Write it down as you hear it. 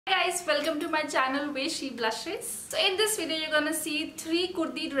Hi guys, welcome to my channel where she blushes. So in this video you're gonna see 3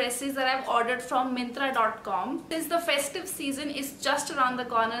 kurti dresses that I've ordered from MYNTRA.com. Since the festive season is just around the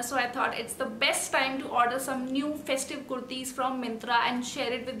corner, so I thought it's the best time to order some new festive kurtis from MYNTRA and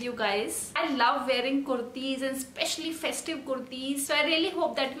share it with you guys. I love wearing kurtis and especially festive kurtis, so I really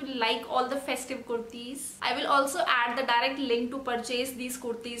hope that you like all the festive kurtis. I will also add the direct link to purchase these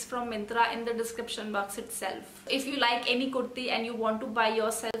kurtis from MYNTRA in the description box itself. If you like any kurti and you want to buy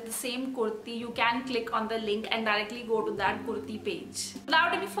yourself the same kurti, you can click on the link and directly go to that kurti page.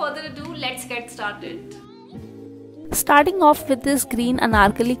 Without any further ado, let's get started. Starting off with this green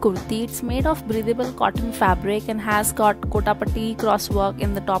anarkali kurti. It's made of breathable cotton fabric and has got kotapatti crosswork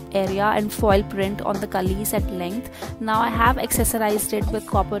in the top area and foil print on the kalis at length. Now I have accessorized it with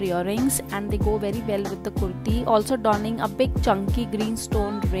copper earrings and they go very well with the kurti. Also donning a big chunky green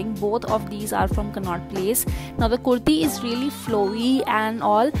stone ring. Both of these are from Connaught Place. Now the kurti is really flowy and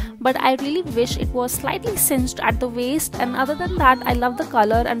all, but I really wish it was slightly cinched at the waist, and other than that I love the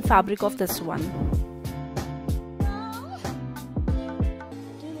color and fabric of this one.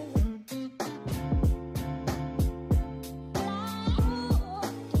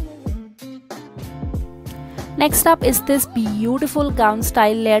 Next up is this beautiful gown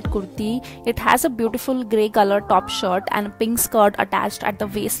style layered kurti. It has a beautiful grey color top shirt and a pink skirt attached at the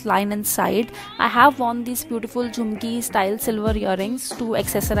waistline and side. I have worn these beautiful jhumki style silver earrings to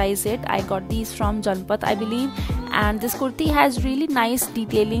accessorize it. I got these from Janpat, I believe. And this kurti has really nice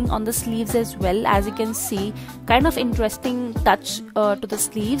detailing on the sleeves as well, as you can see. Kind of interesting touch to the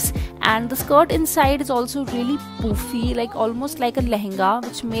sleeves. And the skirt inside is also really poofy, like almost like a lehenga,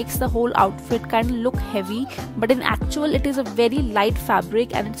 which makes the whole outfit kind of look heavy. But in actual it is a very light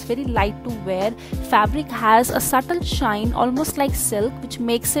fabric and it's very light to wear. Fabric has a subtle shine, almost like silk, which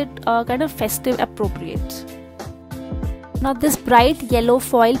makes it kind of festive appropriate. Now this bright yellow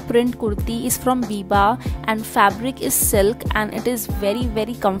foil print kurti is from Biba and fabric is silk and it is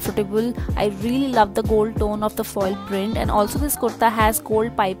very comfortable. I really love the gold tone of the foil print, and also this kurta has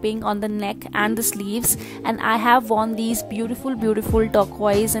gold piping on the neck and the sleeves, and I have worn these beautiful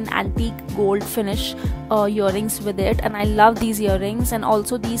turquoise and antique gold finish earrings with it, and I love these earrings and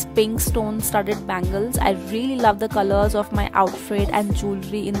also these pink stone studded bangles. I really love the colors of my outfit and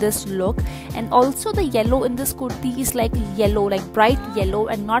jewelry in this look, and also the yellow in this kurti is like yellow, like bright yellow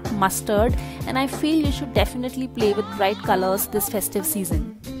and not mustard, and I feel you should definitely play with bright colors this festive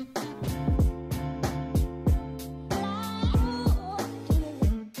season.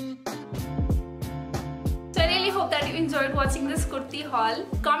 Hope that you enjoyed watching this kurti haul.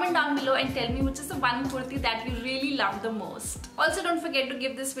 Comment down below and tell me which is the one kurti that you really love the most. Also don't forget to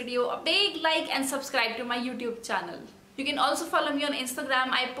give this video a big like and subscribe to my YouTube channel. You can also follow me on Instagram.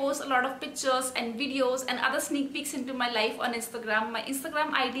 I post a lot of pictures and videos and other sneak peeks into my life on Instagram. My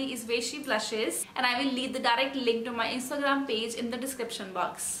Instagram ID is where she blushes, and I will leave the direct link to my Instagram page in the description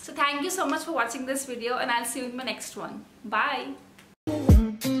box. So thank you so much for watching this video, and I'll see you in my next one. Bye!